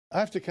I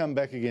have to come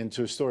back again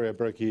to a story I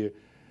broke here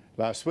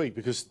last week,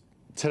 because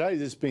today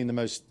there's been the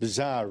most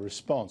bizarre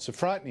response, a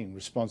frightening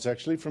response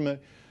actually, from a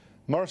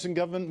Morrison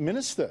government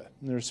minister.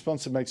 And the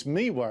response that makes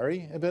me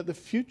worry about the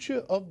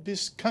future of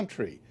this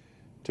country,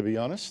 to be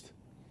honest.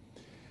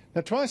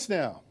 Now, twice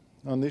now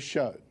on this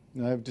show,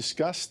 I have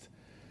discussed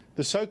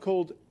the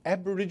so-called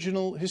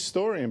Aboriginal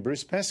historian,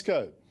 Bruce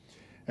Pascoe,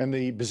 and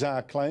the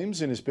bizarre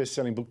claims in his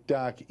best-selling book,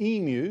 Dark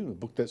Emu, a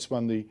book that's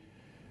won the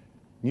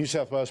New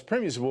South Wales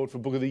Premier's Award for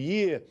Book of the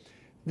Year.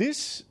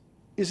 This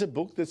is a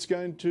book that's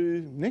going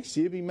to, next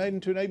year, be made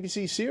into an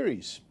ABC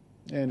series,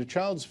 and a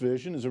child's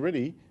version is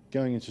already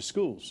going into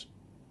schools.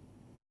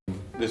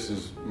 This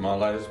is my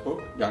latest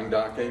book, Young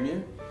Dark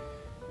Emu,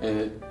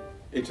 and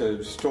it's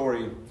a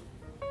story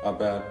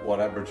about what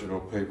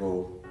Aboriginal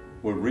people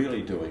were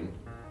really doing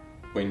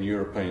when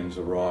Europeans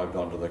arrived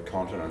onto the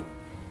continent.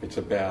 It's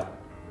about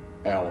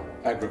our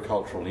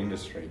agricultural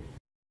industry.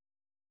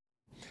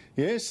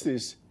 Yes,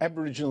 this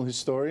Aboriginal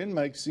historian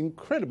makes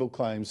incredible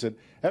claims that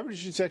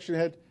Aborigines actually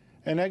had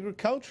an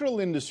agricultural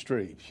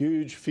industry,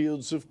 huge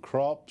fields of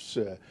crops,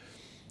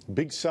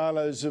 big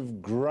silos of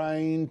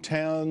grain,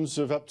 towns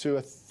of up to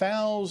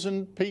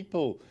 1,000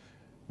 people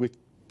with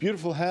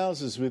beautiful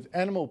houses with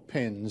animal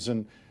pens.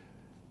 And,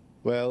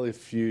 well,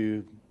 if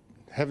you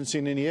haven't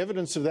seen any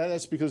evidence of that,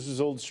 that's because it was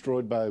all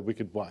destroyed by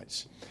wicked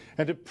whites.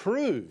 And to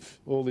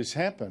prove all this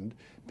happened,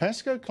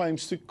 Pascoe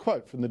claims to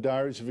quote from the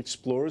diaries of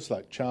explorers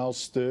like Charles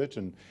Sturt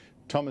and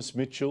Thomas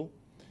Mitchell.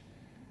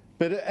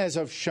 But as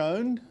I've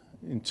shown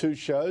in 2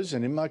 shows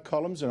and in my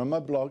columns and on my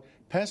blog,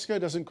 Pascoe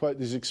doesn't quote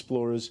these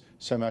explorers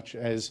so much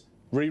as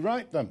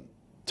rewrite them,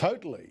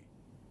 totally.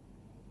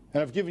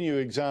 And I've given you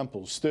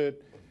examples.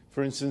 Sturt,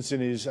 for instance,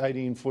 in his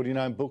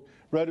 1849 book,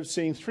 wrote of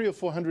seeing 300 or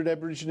 400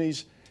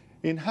 Aborigines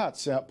in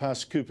huts out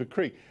past Cooper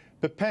Creek.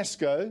 But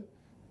Pascoe,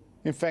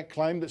 in fact,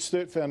 claimed that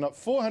Sturt found not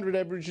 400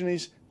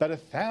 Aborigines, but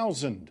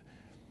 1,000.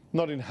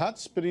 Not in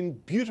huts, but in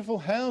beautiful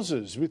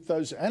houses with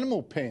those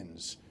animal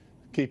pens,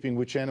 keeping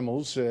which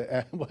animals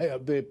way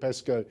up there,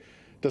 Pascoe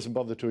doesn't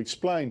bother to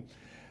explain.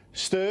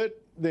 Sturt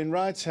then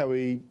writes how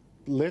he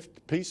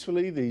left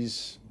peacefully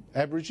these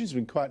Aborigines,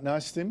 been quite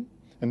nice to him,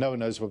 and no one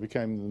knows what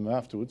became of them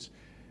afterwards.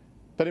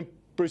 But in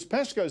Bruce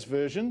Pascoe's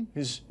version,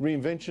 his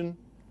reinvention,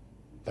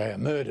 they are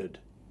murdered.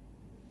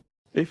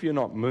 If you're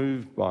not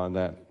moved by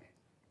that,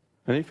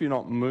 and if you're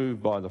not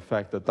moved by the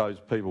fact that those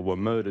people were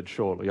murdered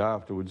shortly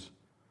afterwards,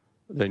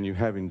 then you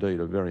have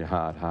indeed a very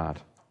hard heart.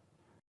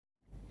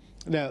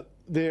 Now,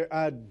 there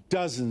are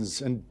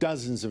dozens and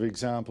dozens of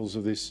examples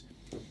of this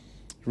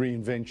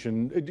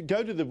reinvention.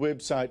 Go to the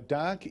website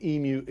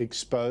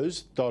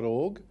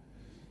darkemuexposed.org,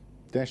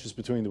 dashes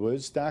between the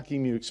words,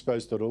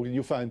 darkemuexposed.org, and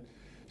you'll find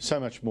so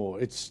much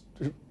more. It's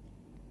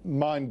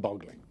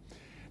mind-boggling.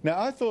 Now,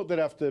 I thought that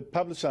after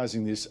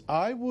publicising this,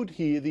 I would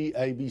hear the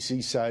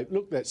ABC say,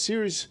 look, that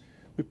series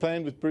we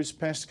planned with Bruce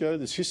Pascoe,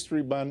 this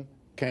history one,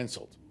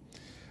 cancelled.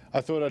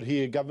 I thought I'd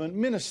hear government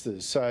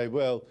ministers say,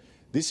 well,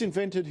 this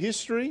invented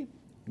history,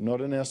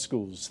 not in our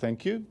schools,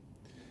 thank you.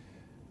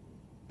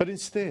 But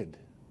instead,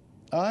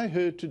 I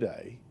heard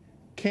today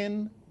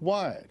Ken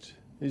Wyatt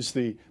is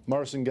the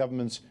Morrison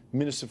government's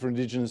Minister for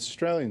Indigenous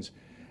Australians.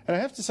 And I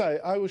have to say,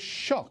 I was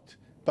shocked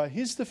by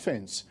his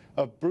defence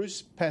of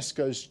Bruce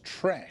Pascoe's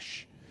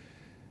trash.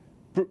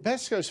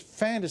 Pascoe's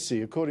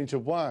fantasy, according to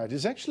Wyatt,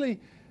 is actually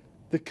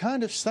the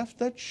kind of stuff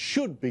that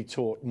should be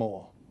taught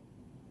more.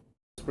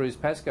 Bruce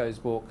Pascoe's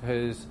book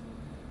has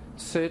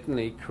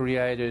certainly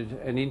created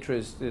an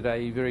interest at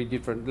a very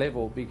different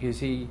level, because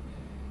he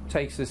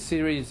takes a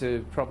series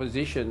of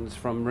propositions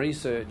from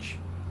research,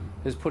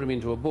 has put them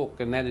into a book,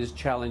 and that has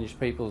challenged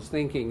people's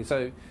thinking.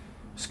 So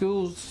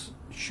schools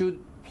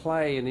should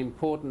play an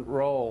important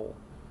role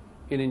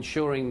in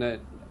ensuring that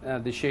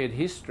the shared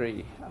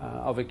history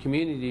of a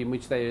community in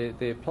which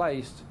they're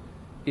placed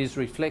is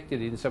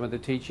reflected in some of the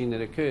teaching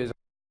that occurs.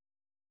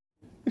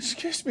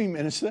 Excuse me,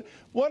 Minister,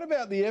 what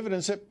about the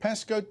evidence that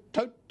Pascoe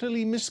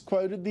totally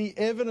misquoted the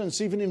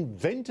evidence, even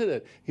invented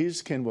it?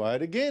 Here's Ken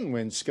Wyatt again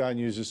when Sky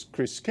News'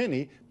 Chris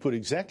Kenny put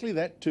exactly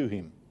that to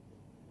him.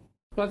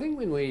 Well, I think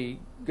when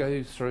we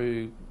go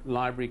through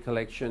library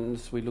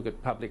collections, we look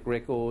at public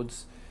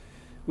records,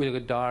 we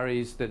look at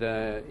diaries that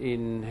are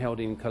held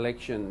in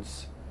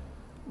collections,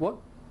 what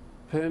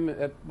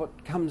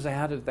comes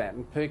out of that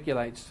and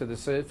percolates to the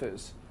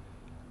surface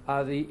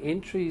are the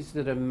entries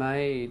that are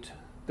made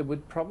that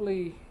would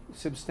probably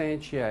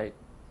substantiate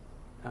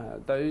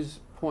those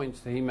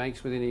points that he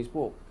makes within his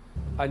book.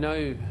 I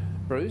know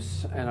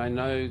Bruce, and I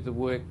know the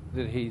work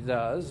that he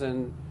does,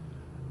 and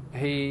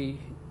he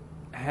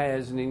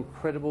has an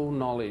incredible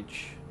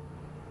knowledge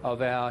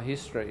of our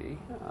history,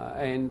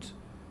 and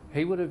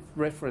he would have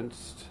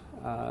referenced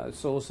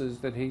sources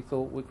that he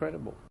thought were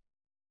credible.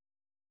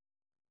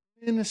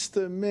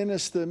 Minister.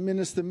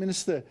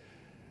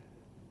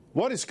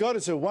 What he's got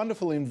is a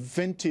wonderful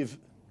inventive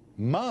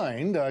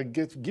mind, I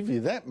give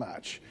you that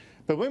much.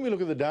 But when we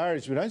look at the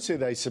diaries, we don't see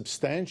they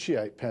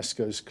substantiate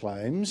Pascoe's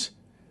claims.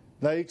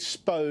 They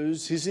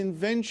expose his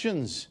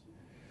inventions.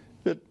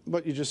 But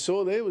what you just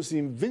saw there was the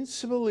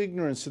invincible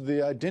ignorance of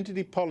the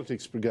Identity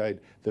Politics Brigade.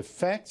 The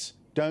facts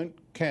don't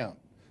count.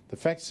 The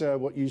facts are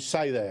what you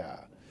say they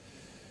are.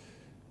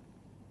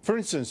 For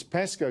instance,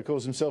 Pascoe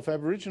calls himself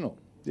Aboriginal.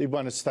 He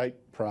won a state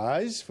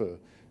prize for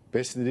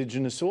Best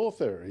Indigenous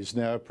Author. He's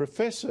now a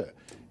professor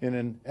in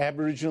an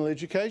Aboriginal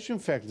education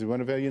faculty at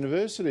one of our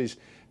universities.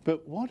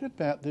 But what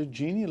about the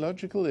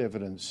genealogical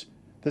evidence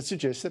that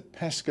suggests that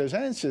Pascoe's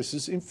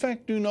ancestors in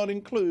fact do not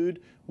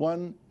include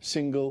one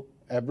single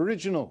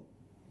Aboriginal?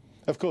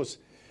 Of course,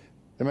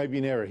 there may be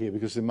an error here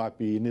because there might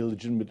be an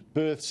illegitimate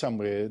birth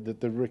somewhere that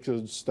the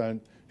records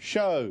don't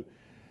show.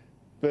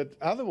 But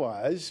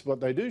otherwise, what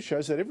they do show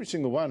is that every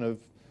single one of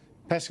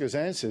Pascoe's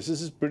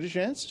ancestors is British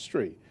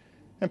ancestry.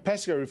 And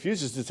Pascoe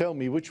refuses to tell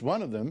me which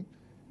one of them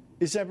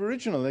is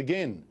Aboriginal.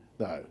 Again,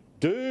 though,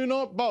 do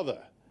not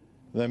bother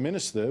the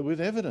minister with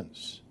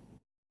evidence.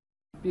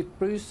 If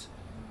Bruce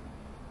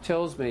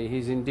tells me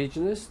he's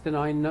Indigenous, then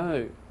I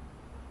know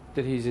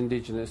that he's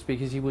Indigenous,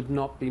 because he would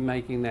not be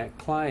making that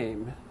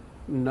claim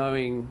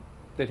knowing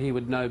that he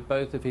would know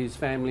both of his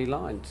family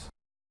lines.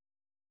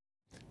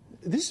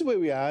 This is where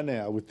we are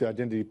now with the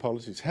identity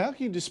politics. How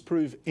can you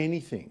disprove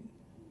anything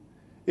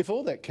if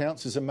all that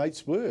counts is a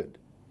mate's word?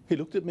 He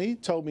looked at me,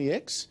 told me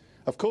X.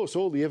 Of course,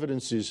 all the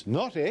evidence is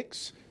not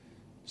X.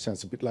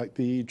 Sounds a bit like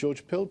the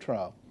George Pell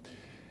trial.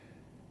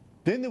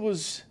 Then there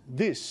was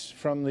this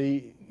from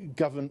the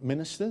government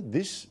minister.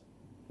 This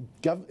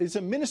is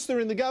a minister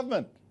in the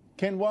government,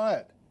 Ken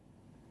Wyatt.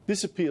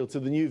 This appealed to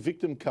the new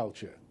victim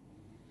culture.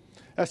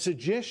 A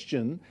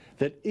suggestion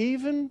that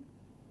even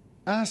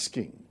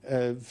asking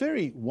a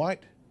very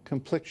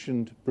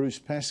white-complexioned Bruce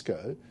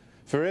Pascoe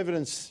for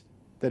evidence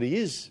that he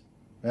is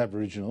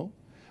Aboriginal,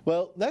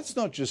 well, that's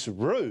not just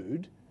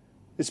rude,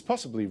 it's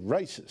possibly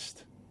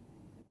racist.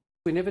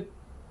 We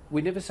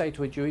never say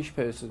to a Jewish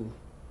person,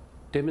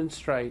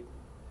 demonstrate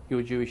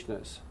your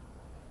Jewishness.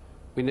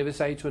 We never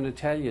say to an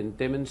Italian,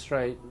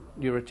 demonstrate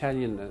your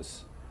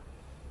Italianness.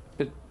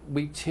 But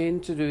we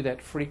tend to do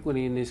that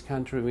frequently in this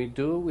country, and we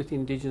do it with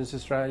Indigenous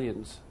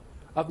Australians.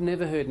 I've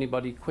never heard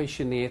anybody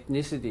question the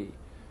ethnicity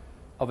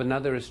of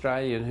another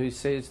Australian who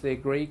says they're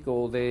Greek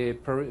or they're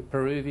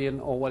Peruvian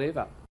or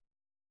whatever.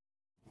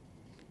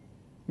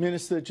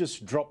 Minister,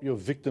 just drop your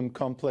victim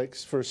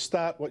complex. For a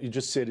start, what you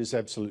just said is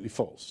absolutely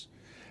false.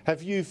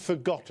 Have you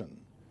forgotten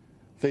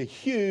the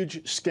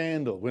huge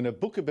scandal when a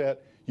book about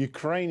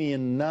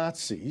Ukrainian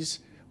Nazis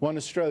won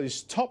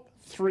Australia's top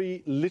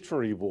 3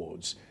 literary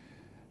awards?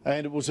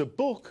 And it was a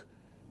book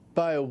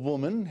by a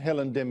woman,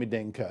 Helen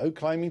Demidenko,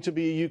 claiming to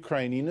be a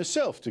Ukrainian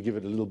herself to give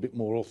it a little bit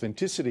more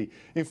authenticity.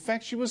 In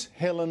fact, she was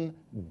Helen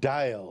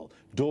Dale,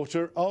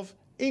 daughter of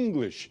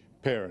English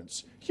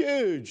parents.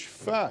 Huge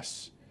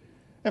fuss.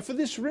 And for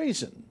this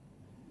reason,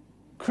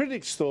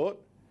 critics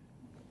thought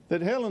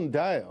that Helen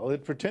Dale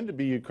had pretended to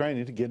be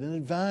Ukrainian to get an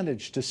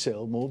advantage to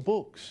sell more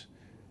books.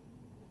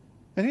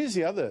 And here's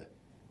the other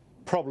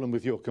problem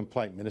with your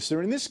complaint,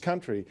 Minister. In this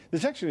country,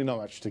 there's actually not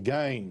much to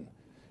gain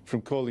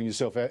from calling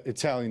yourself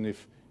Italian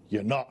if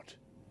you're not.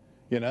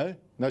 You know,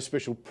 no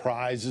special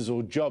prizes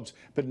or jobs.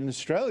 But in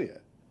Australia,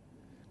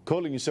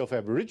 calling yourself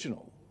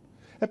Aboriginal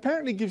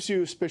apparently gives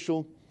you a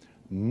special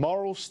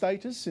moral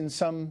status in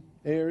some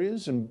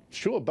areas and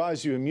sure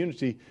buys you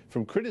immunity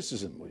from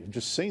criticism. Well, you've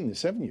just seen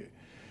this, haven't you?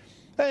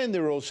 And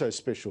there are also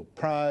special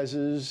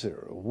prizes, there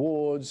are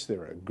awards,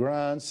 there are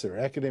grants, there are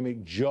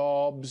academic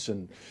jobs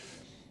and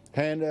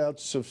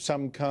handouts of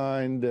some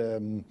kind,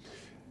 and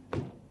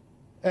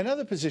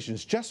other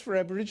positions just for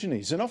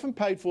Aborigines, and often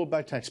paid for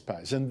by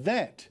taxpayers. And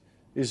that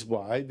is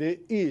why there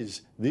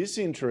is this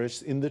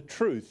interest in the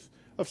truth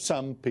of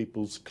some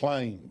people's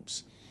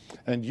claims.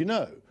 And you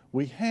know,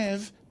 we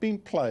have been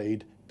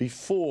played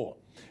before.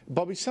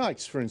 Bobby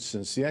Sykes, for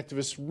instance, the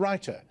activist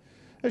writer,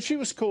 and she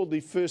was called the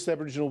first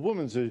Aboriginal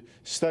woman to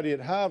study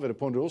at Harvard,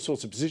 appointed all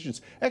sorts of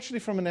positions, actually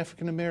from an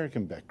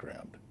African-American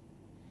background.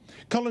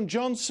 Colin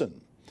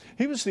Johnson,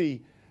 he was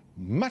the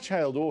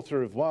much-hailed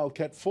author of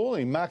Wildcat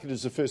Falling, marketed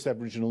as the first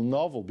Aboriginal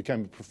novel,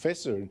 became a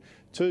professor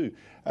too.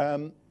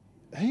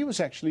 He was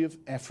actually of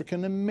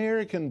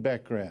African-American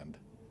background,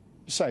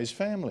 say his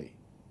family.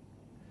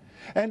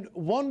 And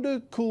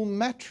Wanda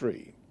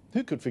Coolmatry,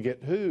 who could forget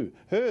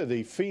her,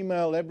 the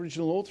female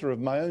Aboriginal author of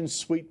My Own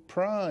Sweet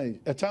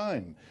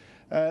Time,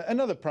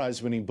 another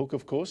prize-winning book,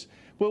 of course.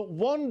 Well,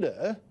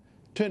 Wanda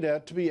turned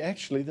out to be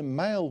actually the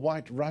male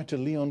white writer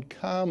Leon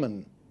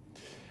Carman.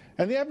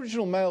 And the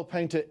Aboriginal male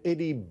painter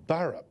Eddie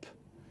Burrup,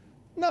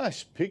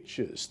 nice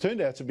pictures, turned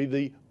out to be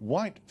the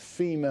white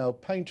female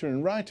painter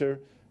and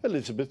writer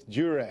Elizabeth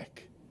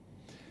Durack.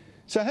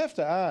 So I have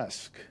to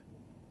ask,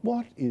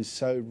 what is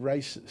so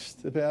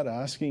racist about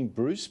asking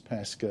Bruce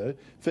Pascoe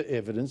for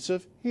evidence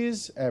of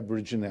his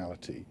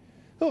Aboriginality,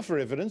 or for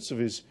evidence of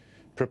his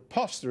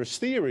preposterous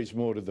theories,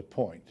 more to the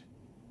point?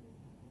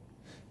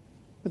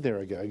 But there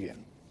I go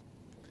again,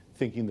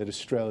 thinking that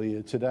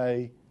Australia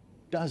today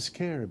does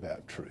care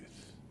about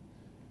truth,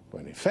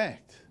 when in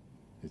fact,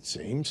 it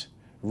seems,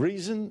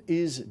 reason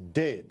is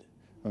dead,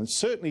 and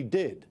certainly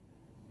dead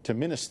to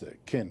Minister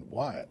Ken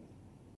Wyatt.